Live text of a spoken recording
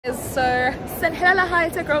So hello, hi,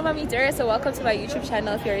 it's a girl mommy Dara. So welcome to my YouTube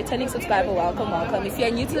channel. If you're a returning subscriber, welcome. If you're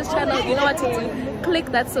new to this channel, you know what to do. Click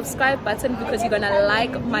that subscribe button because you're gonna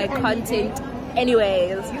like my content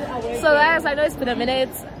anyways. So guys, I know it's been a minute.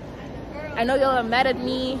 I know y'all are mad at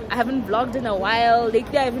me. I haven't vlogged in a while.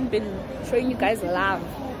 Lately I haven't been showing you guys love,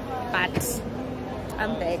 but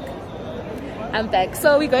I'm back.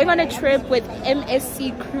 So we're going on a trip with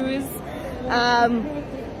MSC cruise.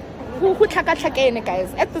 Who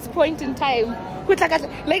guys at this point in time,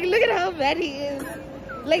 like look at how bad he is.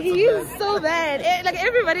 Like he is so bad. Like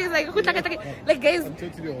everybody's like like guys,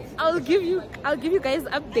 I'll give you guys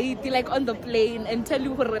update like on the plane and tell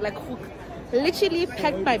you like who literally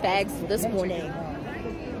packed my bags this morning.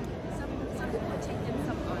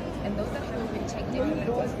 And those that haven't been checked in it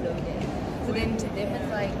was loaded. So then to them it's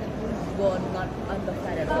like, well, not on the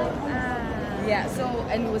flight at all. Yeah, so,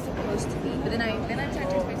 and it was supposed to be. But then I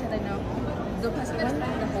tried to explain to her that no, the person that's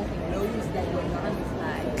planning the whole thing knows that you're not on the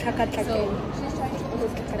flight. So she's trying to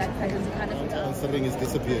always get to that presence to kind of answering is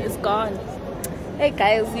disappeared. It's gone. Hey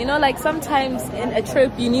guys, you know, like sometimes in a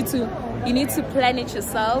trip you need to plan it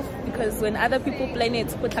yourself, because when other people plan it,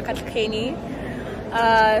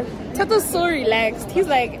 Tato's so relaxed. He's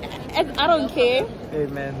like, I don't care. Hey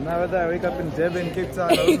man, now that I wake up in Durban,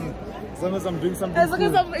 Capetown, as long as I'm doing something cool. As long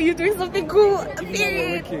as you're doing something cool.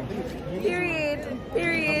 Period.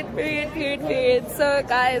 So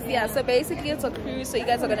guys, yeah, so basically it's a cruise. So you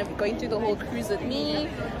guys are gonna be going through the whole cruise with me,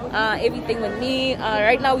 everything with me.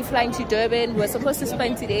 Right now we're flying to Durban. We're supposed to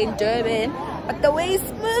spend today in Durban, but the way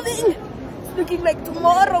it's moving, it's looking like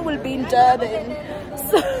tomorrow we'll be in Durban.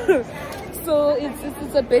 So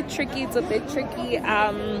it's a bit tricky.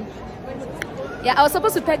 Yeah, I was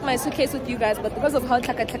supposed to pack my suitcase with you guys, but because of how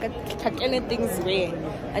things were,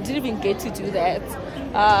 I didn't even get to do that.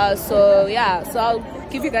 So yeah, so I'll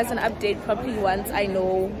give you guys an update probably once I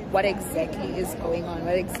know what exactly is going on,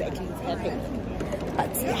 what exactly is happening.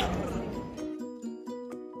 But yeah.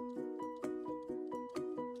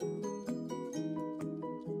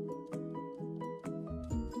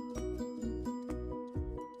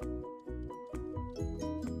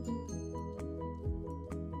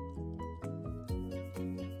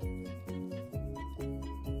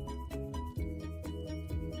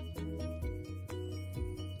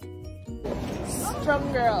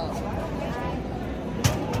 Strong girl.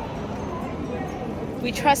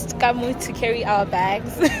 We trust Kamu to carry our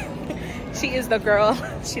bags. She is the girl.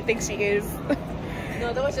 She thinks she is.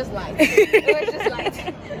 No, that was just light. It was just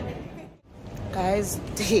light.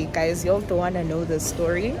 Guys, y'all don't want to know the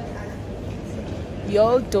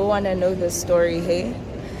story. Hey?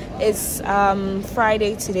 It's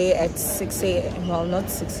Friday today at 6 a.m. Well,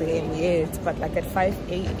 not 6 a.m. yet, but like at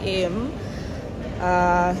 5 a.m.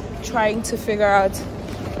 Trying to figure out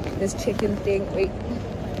this chicken thing. Wait,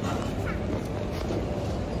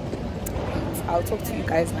 I'll talk to you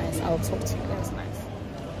guys nice.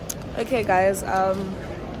 Okay guys, I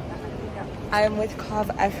am with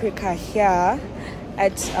Carve Africa here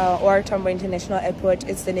at Tambo International Airport.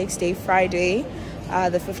 It's the next day, Friday,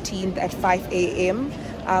 the 15th at 5 a.m.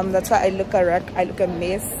 That's why I look a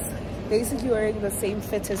mess. Basically wearing the same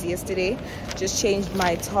fit as yesterday, just changed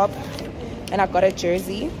my top and I got a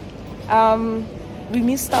jersey. We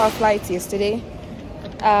missed our flights yesterday.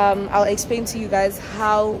 I'll explain to you guys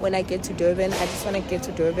how when I get to Durban. I just want to get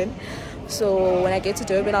to Durban. So when I get to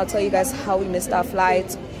Durban, I'll tell you guys how we missed our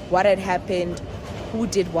flights, what had happened, who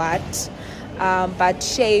did what. But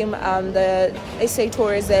shame, the SA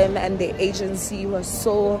Tourism and the agency was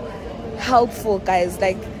so helpful, guys.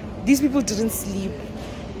 Like, these people didn't sleep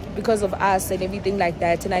because of us and everything like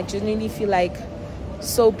that. And I genuinely feel like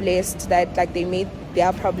so blessed that like they made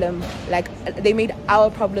their problem, like they made our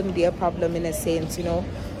problem their problem in a sense, you know.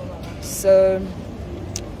 So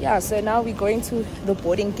yeah, so now we're going to the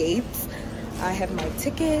boarding gates. I have my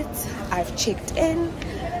ticket, I've checked in,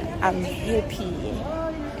 I'm happy.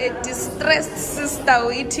 A distressed sister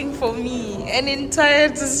waiting for me, an entire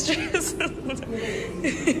distress.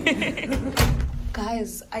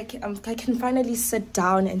 Guys, I can finally sit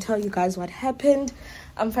down and tell you guys what happened.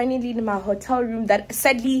 I'm finally in my hotel room that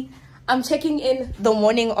sadly I'm checking in the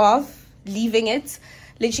morning of, leaving it.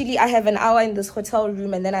 Literally, I have an hour in this hotel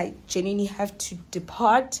room and then I genuinely have to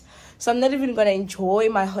depart. So I'm not even going to enjoy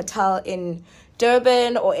my hotel in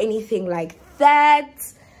Durban or anything like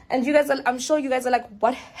that. And you guys are, I'm sure you guys are like,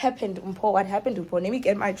 what happened, Umpo? What happened, Umpo? Let me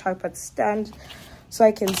get my tripod stand so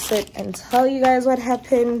I can sit and tell you guys what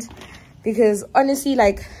happened. Because honestly,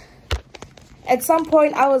 like, at some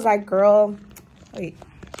point I was like, girl, wait.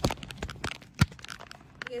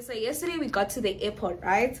 Okay, so yesterday we got to the airport,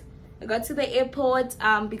 right? I got to the airport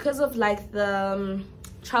because of like the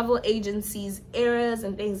travel agencies errors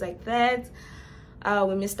and things like that.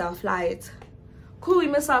 We missed our flight. Cool, we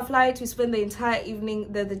missed our flight. We spent the entire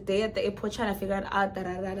evening, the day at the airport trying to figure it out.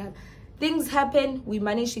 Things happen. We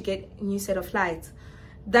managed to get a new set of flights.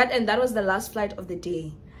 That was the last flight of the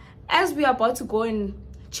day. As we are about to go and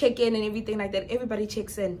check in and everything like that, everybody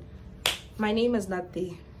checks in. My name is not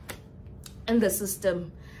there in the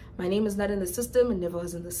system. My name is not in the system. It never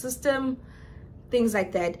was in the system. Things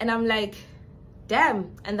like that. And I'm like,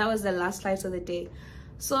 damn. And that was the last flight of the day.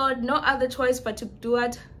 So no other choice but to do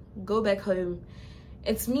what? Go back home.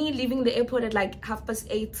 It's me leaving the airport at like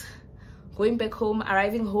 8:30, going back home,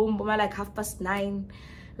 arriving home like 9:30,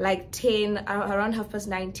 like 10, around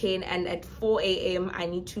 9:30, 10, and at 4 a.m. I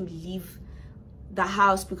need to leave the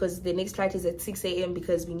house because the next flight is at 6 a.m.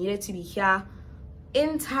 because we needed to be here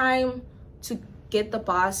in time to get the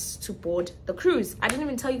bus to board the cruise. I didn't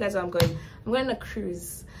even tell you guys where I'm going. I'm going on a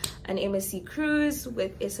cruise, an MSC cruise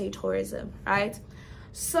with SA Tourism, right?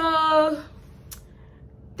 So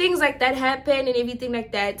things like that happen and everything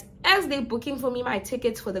like that. As they're booking for me my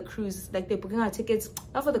tickets for the cruise, like they're booking our tickets,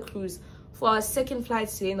 not for the cruise, for our second flight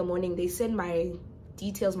today in the morning, they send my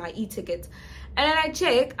details, my e-ticket, and then I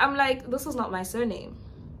check, I'm like, this is not my surname.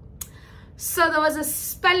 So there was a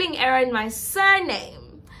spelling error in my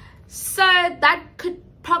surname. So that could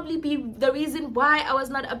probably be the reason why I was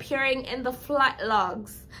not appearing in the flight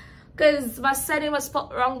logs, because my surname was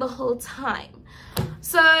spelled wrong the whole time.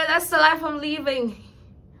 So that's the life I'm living,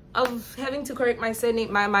 of having to correct my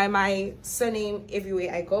surname, my surname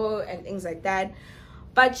everywhere I go and things like that.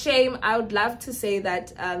 But shame. I would love to say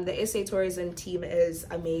that the SA Tourism team is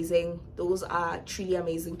amazing. Those are truly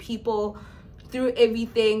amazing people. Through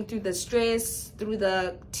everything, through the stress, through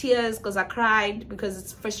the tears, because I cried, because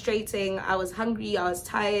it's frustrating. I was hungry, I was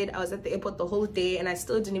tired, I was at the airport the whole day, and I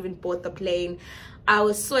still didn't even board the plane. I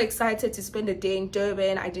was so excited to spend a day in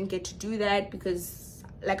Durban. I didn't get to do that because,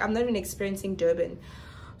 like, I'm not even experiencing Durban.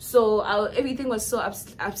 So everything was so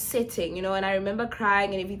upsetting, you know, and I remember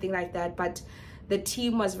crying and everything like that. But the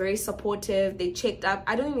team was very supportive. They checked up.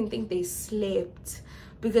 I don't even think they slept,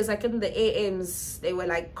 because like in the AMs they were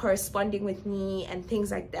like corresponding with me and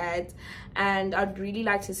things like that. And I'd really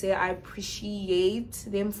like to say I appreciate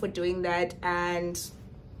them for doing that, and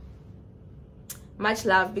much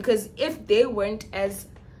love, because if they weren't as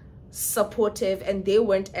supportive and they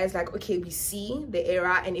weren't as like, okay, we see the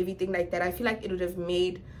error and everything like that, I feel like it would have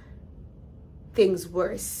made things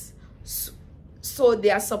worse. So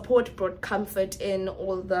their support brought comfort in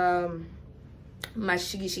all the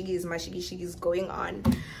mashigishigis going on.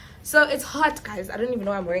 So it's hot, guys. I don't even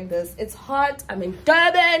know why I'm wearing this. It's hot. I'm in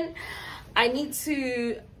Durban. I need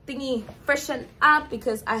to freshen up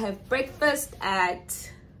because I have breakfast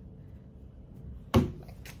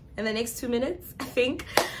in the next 2 minutes. I think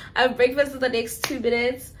I have breakfast in the next 2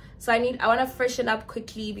 minutes, so I want to freshen up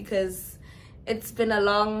quickly because it's been a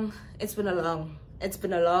long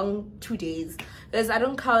 2 days, because I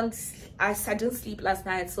don't count, I didn't sleep last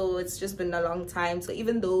night, so it's just been a long time. So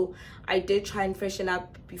even though I did try and freshen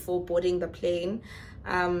up before boarding the plane,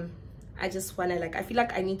 I just want to, like, I feel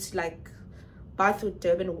like I need to like bath with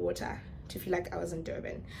Durban water to feel like I was in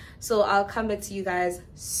Durban. So I'll come back to you guys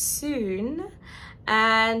soon.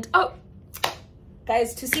 And oh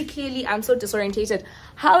guys, to see clearly, I'm so disorientated.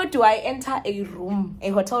 How do I enter a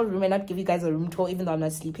hotel room and not give you guys a room tour even though I'm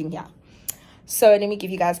not sleeping here? So let me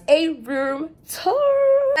give you guys a room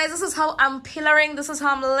tour. Guys, this is how I'm pillaring. This is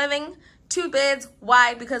how I'm living. 2 beds.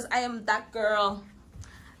 Why? Because I am that girl.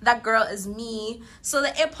 That girl is me. So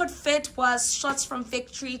the airport fit was shorts from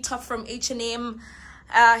Factory, top from H&M,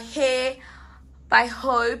 hair by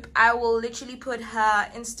Hope. I will literally put her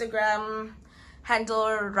Instagram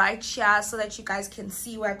handle right here so that you guys can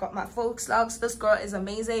see where I got my folks logs. This girl is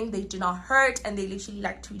amazing. They do not hurt, and they literally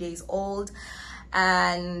like 2 days old.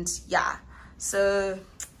 And yeah, so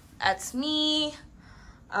that's me.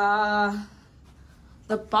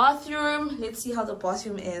 The bathroom, let's see how the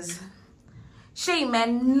bathroom is. Shame,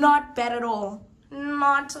 man, not bad at all.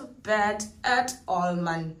 Not bad at all,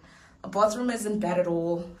 man. A bathroom isn't bad at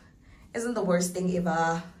all. Isn't the worst thing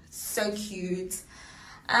ever. So cute.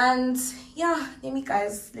 And yeah, let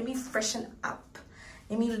me freshen up.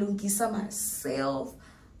 Let me lungisa myself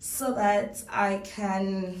so that I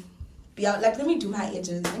can be out. Like, let me do my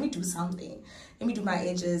edges. Let me do something. Let me do my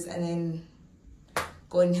edges and then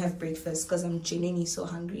go and have breakfast because I'm genuinely so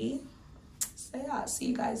hungry. So yeah, see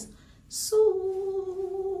you guys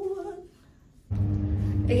soon.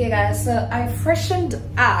 Okay guys, so I freshened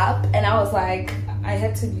up and I was like, I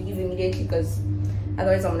had to leave immediately because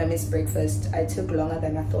otherwise I'm gonna miss breakfast. I took longer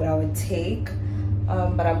than I thought I would take,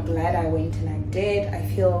 but I'm glad I went and I did. I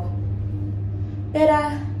feel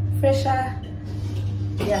better, fresher.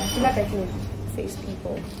 Yeah, I feel like I can face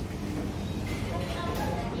people.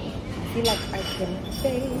 I feel like I can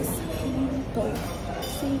face people.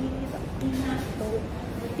 See the people.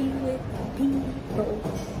 Be with the people.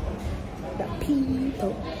 The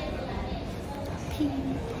people. The people.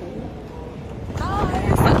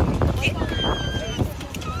 Guys.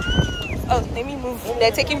 Oh, let me move.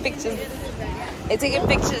 They're taking pictures. They're taking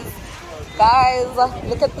pictures. Guys,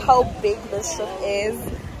 look at how big this ship is.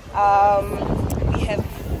 We have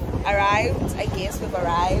arrived. I guess we've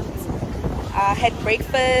arrived. Had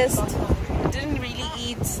breakfast. Didn't really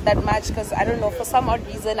eat that much because I don't know, for some odd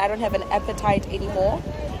reason I don't have an appetite anymore,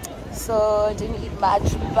 so didn't eat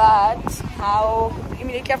much. But how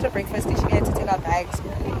immediately after breakfast we had to take our bags,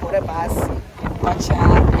 we bought a bus, gotcha,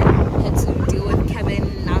 had to deal with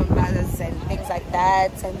cabin numbers and things like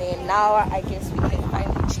that, and then now I guess we can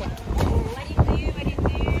finally check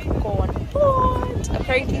in, go on board.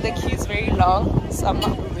 Apparently the queue is very long, so I'm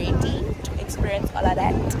not ready to experience all of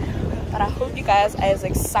that. But I hope you guys are as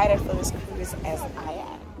excited for this cruise as I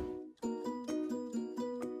am.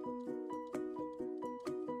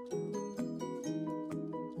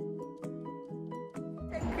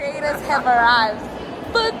 The creators have arrived.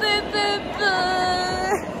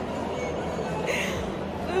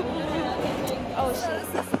 Oh shit.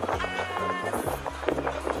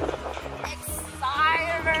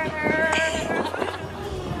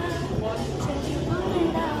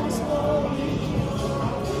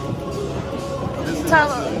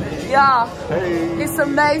 Yeah, hey. It's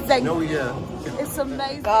amazing. No, yeah. It's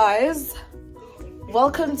amazing. Guys,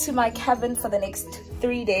 welcome to my cabin for the next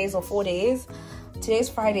 3 days or 4 days. Today's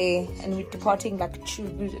Friday and we're departing like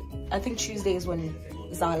I think Tuesday is when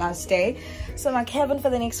is our last day. So my cabin for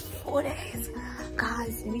the next 4 days.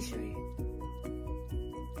 Guys, let me show you.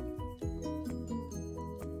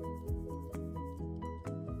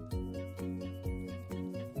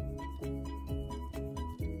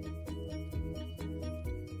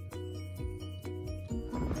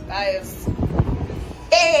 Guys,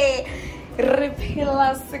 hey,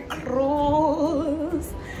 repelas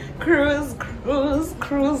cruise,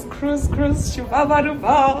 shubaba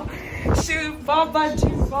duba, shubaba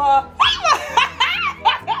duba.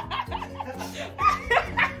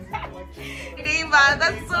 Diva,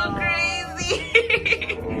 that's so crazy.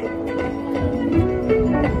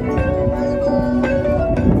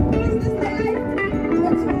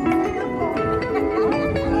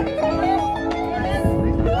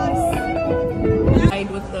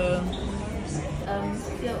 With the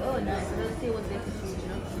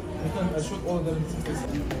I shoot all of them.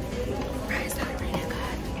 fries are really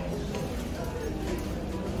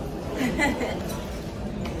good.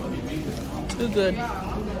 Too good.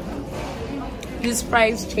 These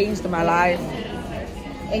fries changed my life.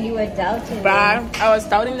 And you were doubting But I was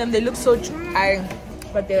doubting them. They look so dry,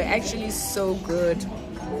 but they're actually so good.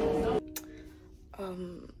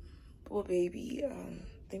 Oh baby,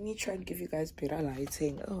 let me try and give you guys better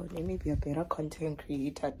lighting. Oh, let me be a better content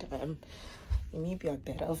creator, damn. Let me be a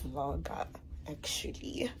better vlogger,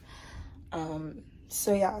 actually.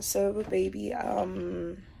 So yeah, so baby,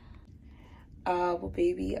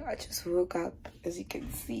 baby, I just woke up. As you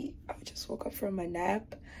can see, I just woke up from a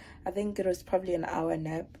nap. I think it was probably an hour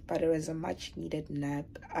nap, but it was a much needed nap.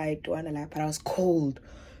 I don't want to lie, but I was cold.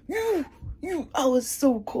 I was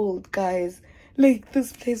so cold, guys. Like,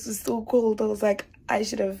 this place was so cold. I was like, I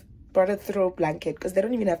should have brought a throw blanket, because they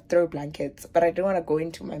don't even have throw blankets, but I didn't want to go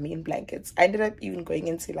into my main blankets. I ended up even going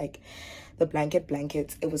into like the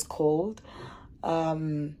blankets. It was cold.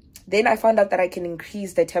 Then I found out that I can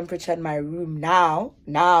increase the temperature in my room now,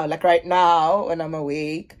 like right now when I'm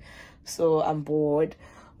awake. So I'm bored.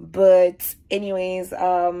 But anyways,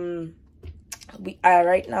 right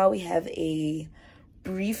now we have a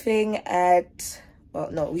briefing at, well,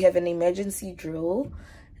 no, we have an emergency drill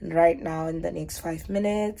right now in the next 5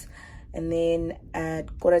 minutes, and then at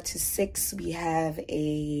 5:45 we have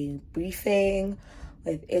a briefing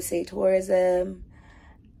with SA Tourism,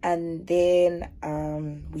 and then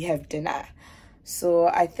we have dinner. So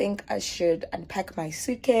I think I should unpack my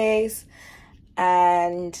suitcase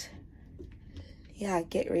and yeah,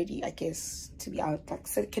 get ready, I guess, to be out, like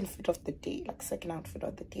second outfit of the day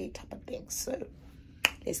type of thing. So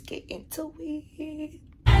let's get into it.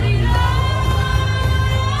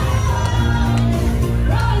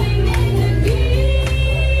 Rolling in the deep,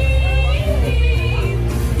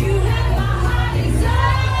 you have my heart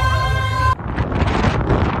inside.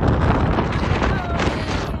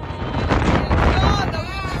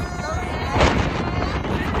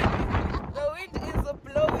 The wind is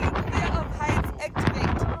blowing. Fear of heights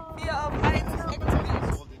activate. Fear of heights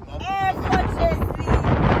activate.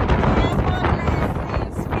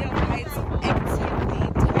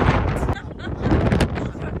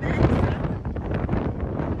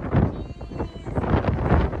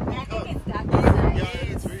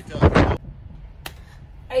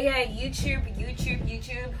 Okay, YouTube.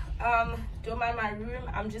 Don't mind my room.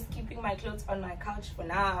 I'm just keeping my clothes on my couch for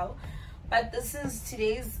now. But this is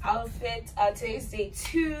today's outfit. Today's day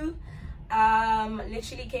 2.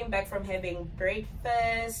 Literally came back from having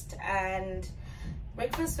breakfast, and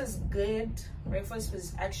breakfast was good. Breakfast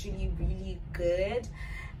was actually really good.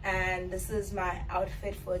 And this is my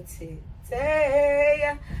outfit for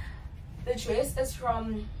today. The dress is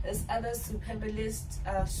from this other Superbalist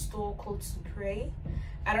store called Supre.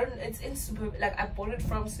 It's in Super, like I bought it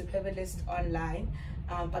from Superbalist online,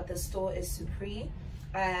 but the store is Supre.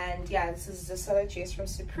 And yeah, this is just other dress from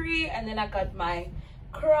Supre. And then I got my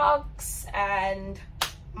Crocs and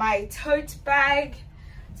my tote bag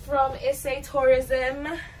from SA Tourism.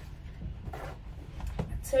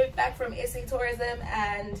 Tote bag from SA Tourism,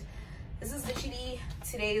 and this is literally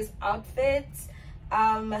today's outfit.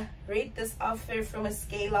 Rate this outfit from a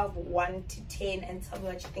scale of 1 to 10 and tell me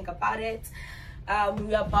what you think about it.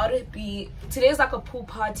 We're about to be, today's like a pool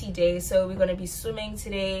party day, so we're gonna be swimming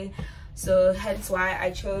today, so hence why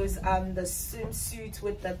I chose the swimsuit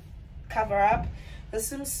with the cover up. The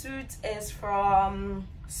swimsuit is from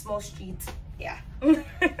Small Street. Yeah.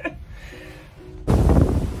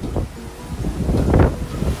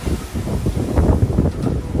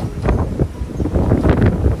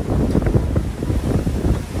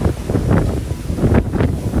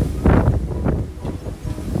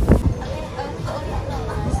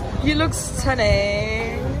 You look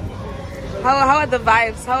stunning. How are the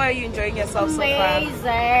vibes? How are you enjoying yourself so far?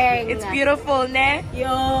 Amazing. It's beautiful, ne?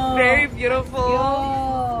 Yo. Very beautiful.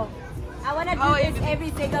 Yo. I want to do this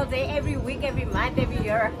every single day, every week, every month, every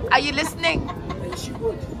year. Are you listening?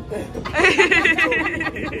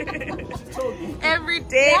 Every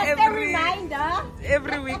day, Just a reminder.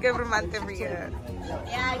 every week, every month, every year.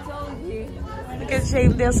 Yeah, I told you. Look at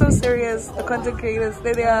Shane, they're so serious. The content creators,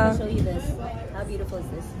 they are. I'll show you this. How beautiful is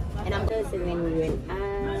this? And I'm just and then we went What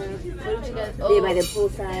did you guys? there by the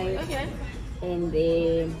poolside. Okay. And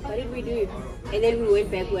then what did we do? And then we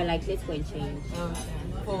went back. We were like, let's go and change.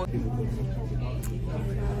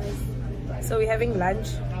 So we're having lunch.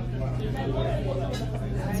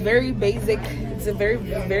 It's very basic. It's a very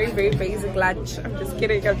basic lunch. I'm just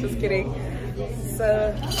kidding.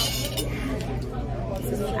 So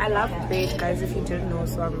I love bread, guys, if you didn't know.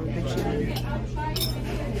 So I'm literally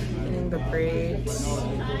eating the bread.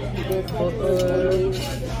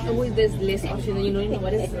 Always there's less option, you know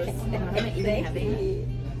what is this? I'm gonna even have it.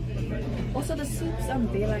 Also the soups I'm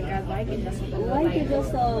there, like I like it. That's what I Like it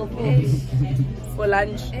also For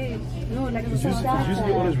lunch. No, like the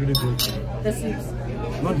Usually always really good. The soups.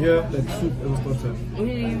 Not here, like soup, it was butter.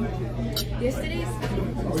 Yesterday's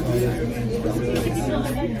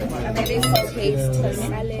Maybe so paste.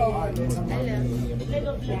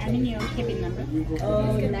 I mean your cabin number.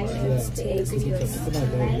 Oh, nice. Taste. 058.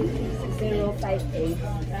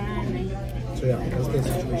 So yeah, that's the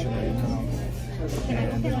situation right now.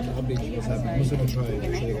 And the update was happening. I'm also gonna try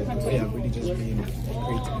and show you guys. But yeah, really just being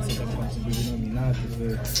great and set up something. You know me, not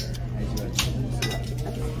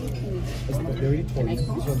they're already told me. So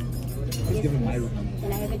just give me my room number.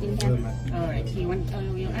 Can I have it in here? Alright, you want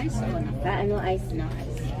your ice or no? No ice, no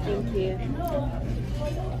ice. Thank you.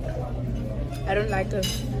 I don't like it.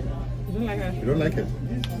 You don't like it?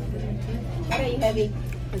 What are you having?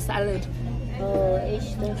 A salad. Oh,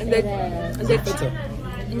 ish, don't And say the, that. and the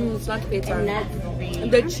it's not better. And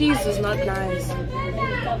the cheese is not nice.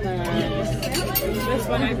 Come on. That's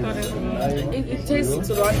what I thought it tastes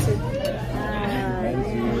rotten.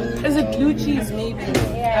 Is it blue cheese maybe?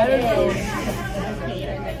 I don't know.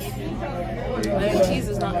 The cheese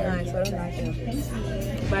is not nice. I don't like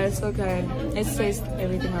it. But it's okay. Let's taste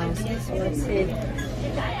everything else. What's it?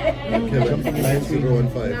 Okay, jump from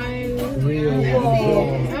 9015. oh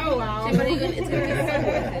wow. It's gonna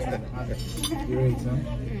You're right, huh?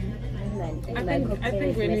 I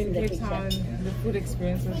think when in Cape Town, the food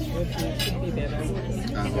experiences should be better. I'm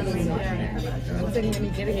saying when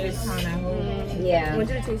you get in Cape Town, I hope. Yeah. I want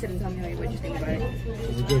you to taste it and tell me what you think about it.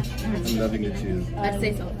 It's good. I'm loving it too. I'd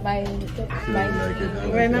say so. I like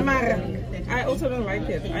it. I also don't like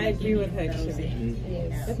it. I agree with her actually.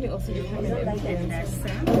 Let me also become an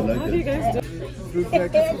influencer. How do you guys do? Fruit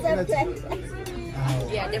platter.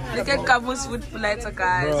 Yeah, definitely. Look at Kamu's food platter,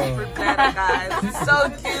 guys. Food platter, guys. It's so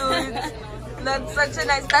cute. That's such a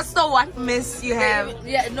nice. That's the one miss you have.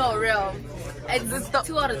 Yeah, no, real. It's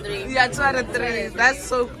 2 out of 3. Yeah, 2 out of 3. That's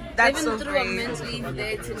so. That's Even so through great. a mentally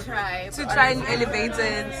there to try. To try and elevate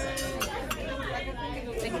it.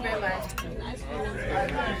 Thank you very much.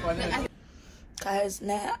 Guys,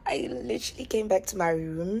 now I literally came back to my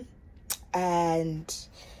room and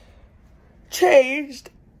changed.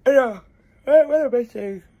 What am I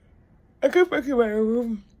saying? I got back in my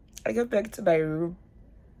room. I got back to my room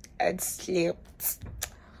and slept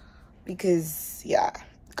because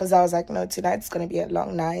I was like, no, tonight's gonna be a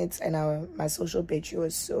long night, and my social battery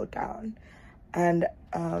was so down, and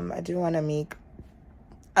I didn't want to make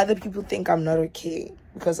other people think I'm not okay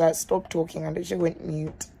because I stopped talking and she went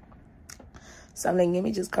mute. So I'm like, let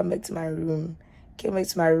me just come back to my room. Came back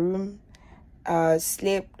to my room,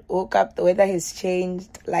 slept, woke up. The weather has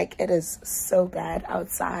changed. Like, it is so bad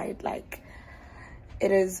outside. Like,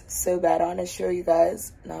 it is so bad. I want to show you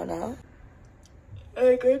guys now.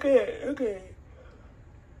 Okay.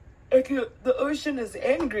 The ocean is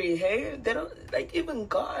angry, hey? They don't, like, even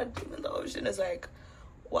the ocean is like,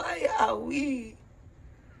 why are we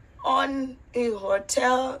on a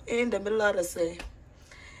hotel in the middle of the sea?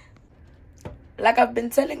 Like, I've been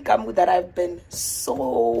telling Kamu that I've been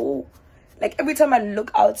so, like, every time I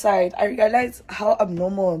look outside, I realize how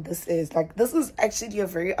abnormal this is. Like, this is actually a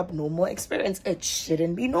very abnormal experience. It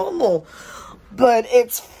shouldn't be normal, but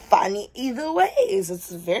it's funny either ways. It's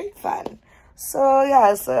very fun. So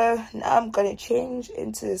yeah, so now I'm gonna change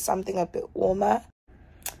into something a bit warmer.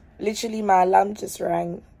 Literally, my alarm just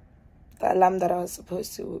rang. The alarm that I was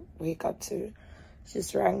supposed to wake up to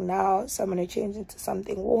just rang now. So I'm gonna change into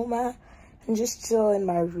something warmer and just chill in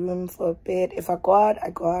my room for a bit. If I go out,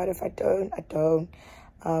 I go out. If I don't, I don't.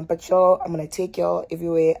 But y'all, I'm gonna take y'all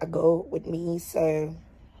everywhere I go with me. So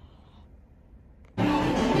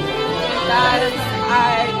guys,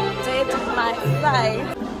 I did my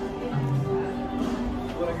fight.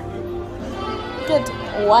 Good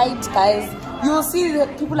white, guys. You'll see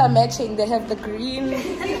that people are matching. They have the green,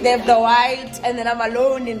 they have the white, and then I'm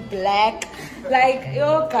alone in black. Like,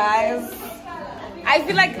 yo guys, I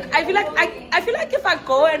feel like if I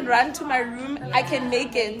go and run to my room, I can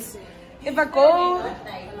make it. If I go,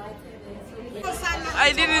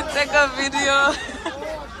 I didn't take a video.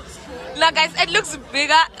 Look guys, it looks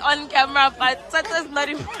bigger on camera, but that's not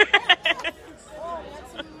important.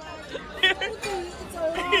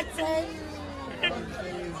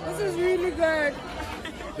 This is really good.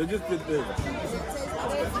 They just did this.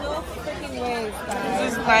 There's no freaking ways, guys.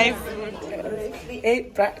 This is my food.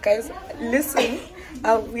 Hey, guys, listen.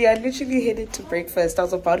 We are literally headed to breakfast. I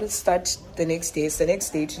was about to start the next day. So the next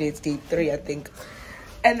day today, it's day 3, I think.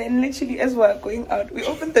 And then literally as we're going out, we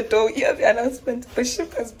opened the door. Here, the announcement: the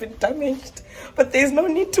ship has been damaged, but there's no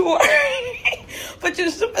need to worry. But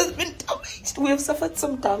your ship has been damaged. We have suffered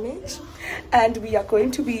some damage, and we are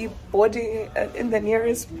going to be boarding in the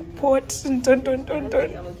nearest port. Dun.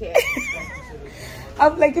 Okay.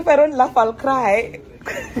 I'm like, if I don't laugh, I'll cry.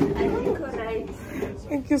 Correct.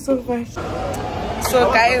 Thank you so much.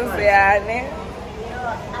 So guys,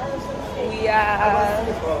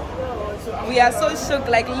 we are so shook.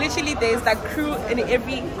 Like, literally there's a crew in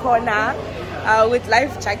every corner with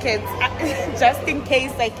life jackets just in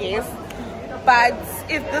case, I guess. But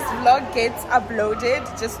if this vlog gets uploaded,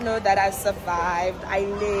 just know that I survived. I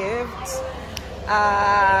lived.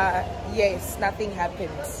 Yes, nothing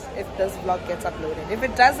happened if this vlog gets uploaded. If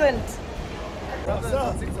it doesn't,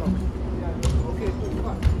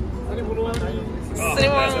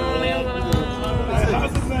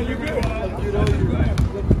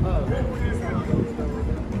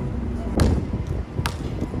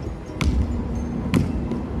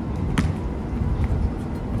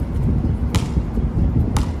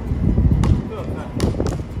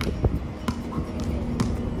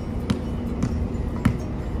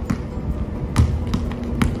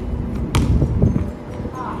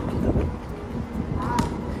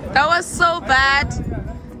 that was so bad.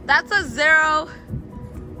 That's a 0.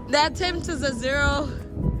 The attempt is a 0.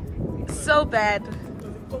 So bad.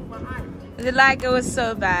 Like, it was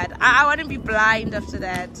so bad. I wouldn't be blind after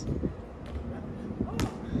that.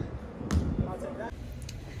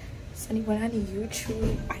 Sanibona on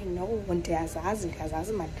YouTube. I know when there's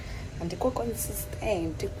man, and they go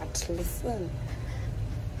consistent. But listen,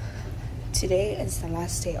 today is the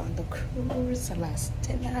last day on the cruise, the last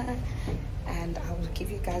dinner, and I will give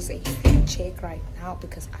you guys a fit check right now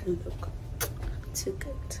because I look too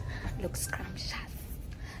good. I look scrumptious,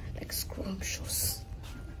 like scrumptious.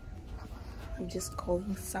 I'm just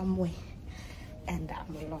going somewhere and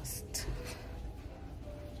I'm lost.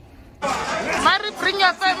 Mari, bring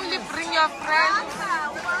your family, bring your friends.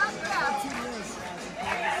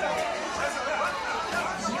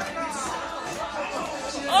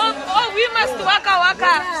 Oh, we must waka.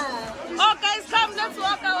 Oh, guys, come, let's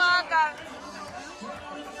waka.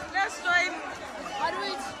 Let's join.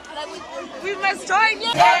 We must join.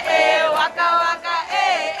 Yeah, waka.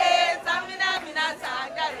 Samina mina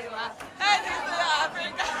sangarewa. This is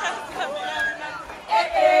Africa.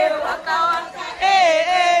 Waka.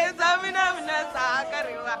 Samina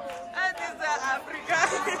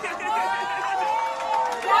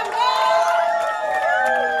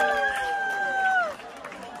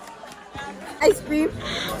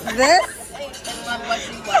this?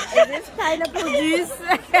 Is this pineapple juice?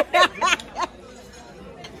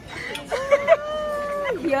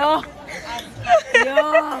 Yo.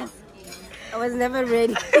 I was never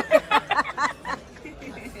ready.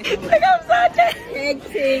 Like I'm so dead.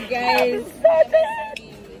 Hectic, guys.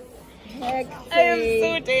 Hectic. I am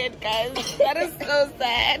so dead, guys. That is so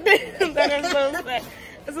sad. That is so sad.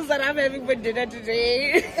 This is what I'm having for dinner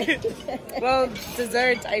today. Well,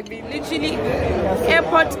 dessert, I mean. Literally,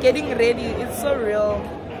 airport getting ready. It's so real.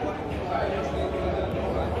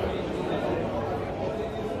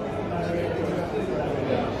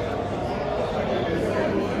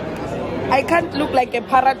 I can't look like a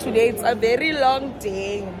para today. It's a very long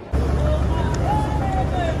day.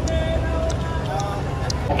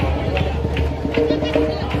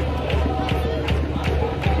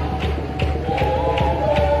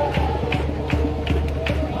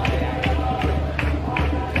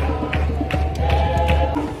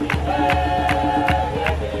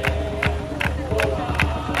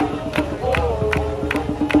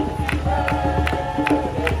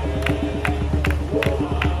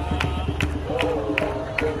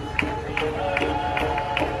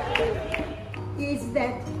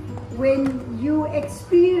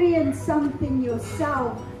 Something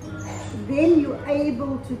yourself, then you're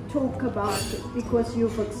able to talk about it because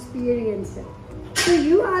you've experienced it. So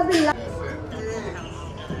you are the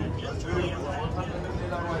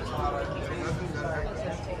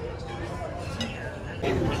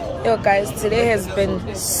Yo guys, today has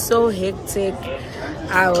been so hectic.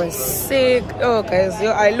 I was sick. Oh guys,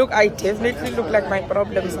 yo, I definitely look like my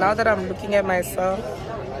problems. Now that I'm looking at myself,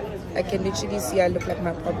 I can literally see I look like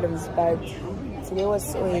my problems, but today was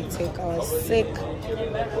so hectic. I was sick.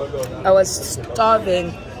 I was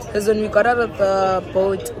starving. Because when we got out of the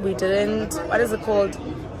boat, we didn't, what is it called?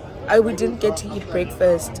 We didn't get to eat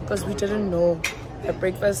breakfast because we didn't know that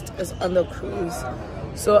breakfast is on the cruise.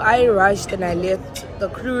 So I rushed and I left the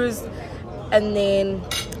cruise. And then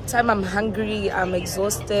time I'm hungry, I'm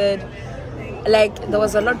exhausted. Like there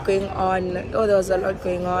was a lot going on. Oh, there was a lot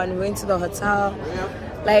going on. We went to the hotel.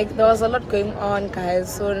 Like there was a lot going on,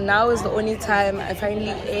 guys. So now is the only time I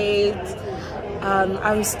finally ate.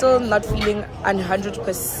 I'm still not feeling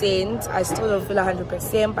 100%. I still don't feel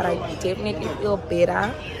 100%, but I definitely feel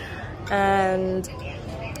better. And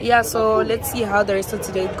yeah, so let's see how the rest of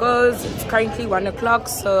today goes. It's currently 1 o'clock,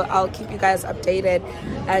 so I'll keep you guys updated.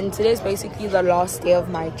 And today's basically the last day of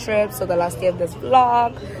my trip, so the last day of this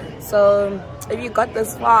vlog. So if you got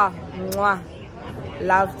this far, mwah.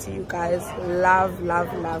 Love to you guys. Love. So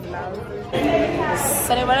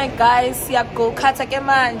guys,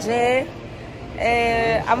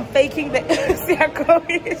 I'm faking the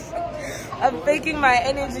I'm faking my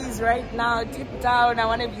energies right now. Deep down I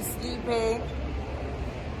want to be sleeping,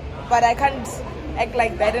 but I can't act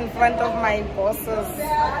like that in front of my bosses.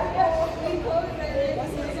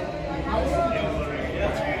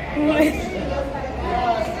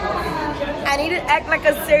 I need to act like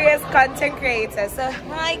a serious content creator. So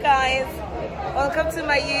hi guys, welcome to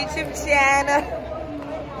my YouTube channel.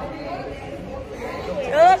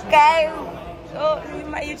 Oh guys,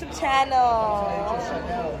 my YouTube channel.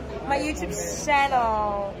 My YouTube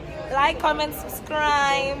channel. Like, comment,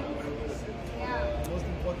 subscribe.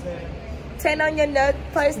 Turn on your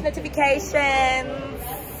post notifications.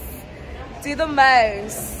 Do the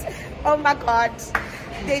most. Oh my god.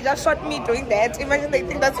 They just shot me doing that. Imagine they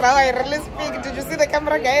think that's how I really speak. Did you see the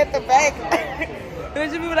camera guy at the back?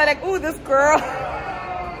 Imagine people are like, ooh, this girl.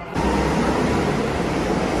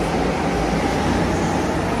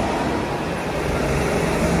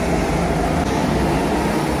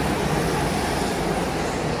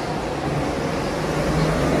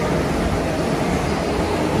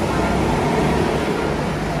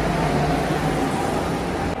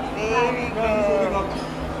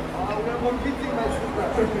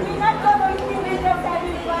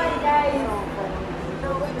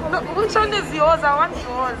 Which one is yours? I want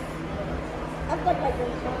yours. I've got like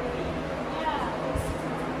this one.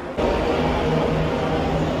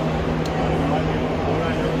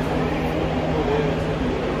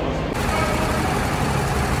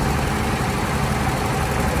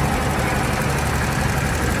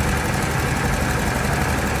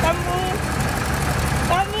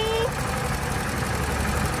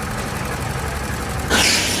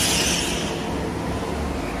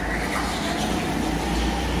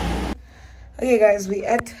 Okay guys, we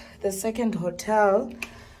at the second hotel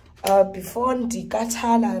before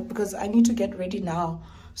Ndikathala because I need to get ready now.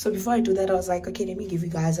 So before I do that, I was like, okay, let me give you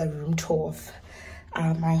guys a room tour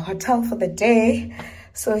of my hotel for the day.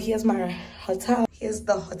 So here's my hotel. Here's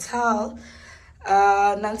the hotel.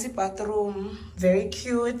 Nancy bathroom, very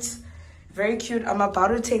cute, very cute. I'm about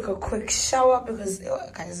to take a quick shower because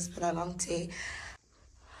guys, it's been a long day.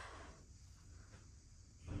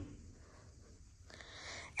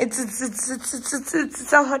 It's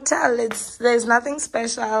a hotel. There's nothing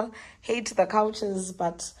special. Hate the couches,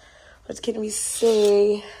 but what can we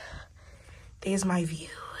say? There's my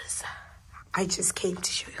views. I just came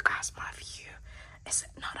to show you guys my view. Is it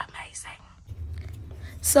not amazing?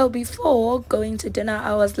 So before going to dinner,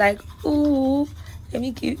 I was like, ooh, let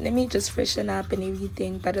me just freshen up and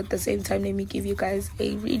everything, but at the same time, let me give you guys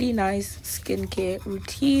a really nice skincare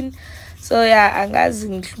routine. So yeah,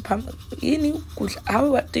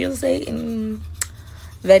 what do you say in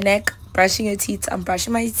the neck? Brushing your teeth. I'm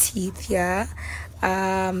brushing my teeth. Yeah,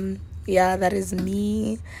 yeah, that is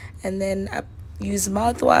me. And then I use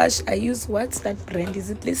mouthwash. I use, what's that brand?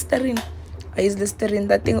 Is it Listerine? I use Listerine.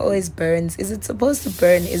 That thing always burns. Is it supposed to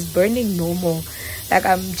burn? Is burning normal? Like,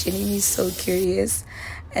 I'm genuinely so curious.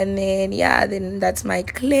 And then yeah, then that's my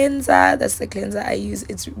cleanser. That's the cleanser I use.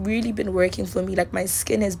 It's really been working for me. Like, my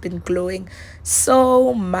skin has been glowing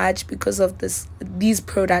so much because of these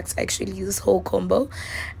products, actually, this whole combo.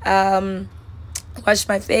 Wash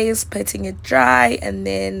my face, petting it dry, and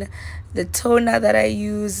then the toner that I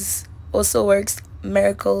use also works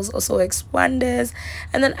miracles, also works wonders.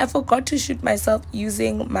 And then I forgot to shoot myself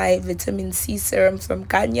using my vitamin C serum from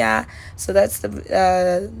Kanya. So that's the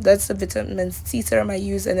vitamin C serum I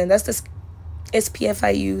use, and then that's the SPF I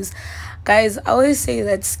use. Guys, I always say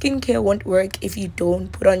that skincare won't work if you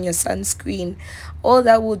don't put on your sunscreen. All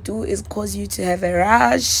that will do is cause you to have a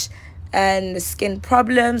rash and skin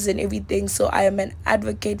problems and everything. So I am an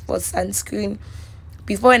advocate for sunscreen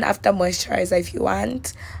before and after moisturizer if you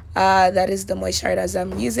want. That is the moisturizer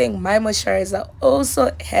I'm using. My moisturizer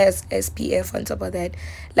also has SPF on top of that.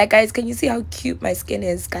 Like, guys, can you see how cute my skin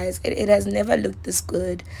is, guys? It has never looked this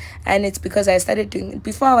good, and it's because I started doing it.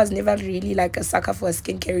 Before, I was never really like a sucker for a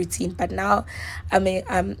skincare routine, but now I'm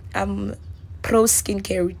pro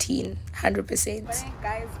skincare routine 100%.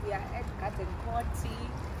 Guys, we are at Garden Party.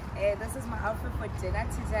 This is my outfit for dinner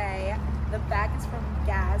today. The bag is from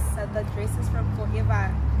Gas, and the dress is from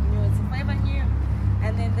Forever New. It's Forever New.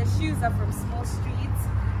 And then the shoes are from Small Streets.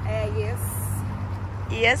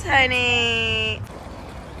 Yes, honey.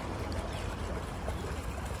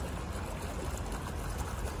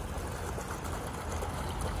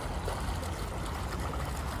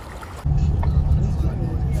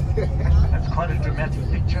 That's quite a dramatic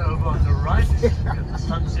picture over on the right. At the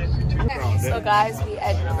sunset between. So guys, we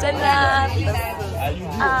at dinner.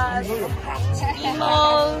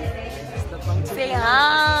 Say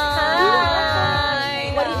hi.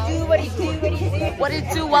 What do you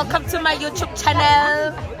do? Welcome to my YouTube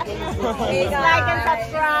channel. Please like and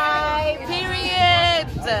subscribe. Period.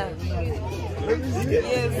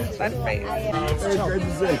 Yes, that face.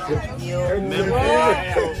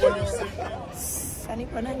 Sunny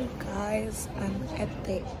Banana, guys. I'm at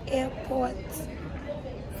the airport.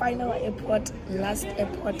 Final airport, last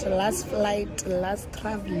flight, last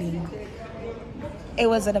traveling. It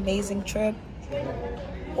was an amazing trip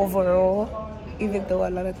overall, even though a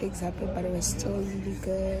lot of things happened, but it was still really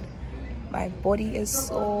good. My body is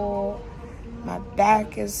sore, my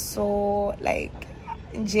back is sore, like,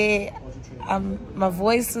 my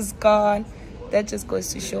voice is gone. That just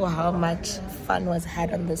goes to show how much fun was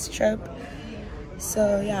had on this trip.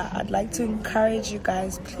 So yeah, I'd like to encourage you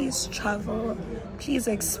guys, please travel, please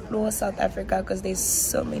explore South Africa, because there's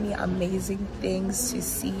so many amazing things to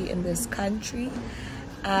see in this country.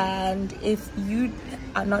 And if you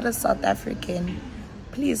are not a South African,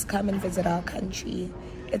 please come and visit our country.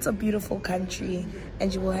 It's a beautiful country,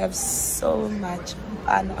 and you will have so much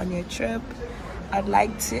fun on your trip. I'd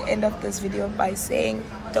like to end up this video by saying,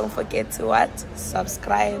 don't forget to what?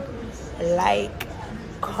 Subscribe, like,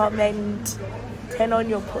 comment, turn on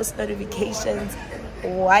your post notifications.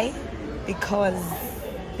 Why?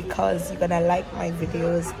 Because you're gonna like my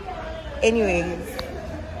videos anyways.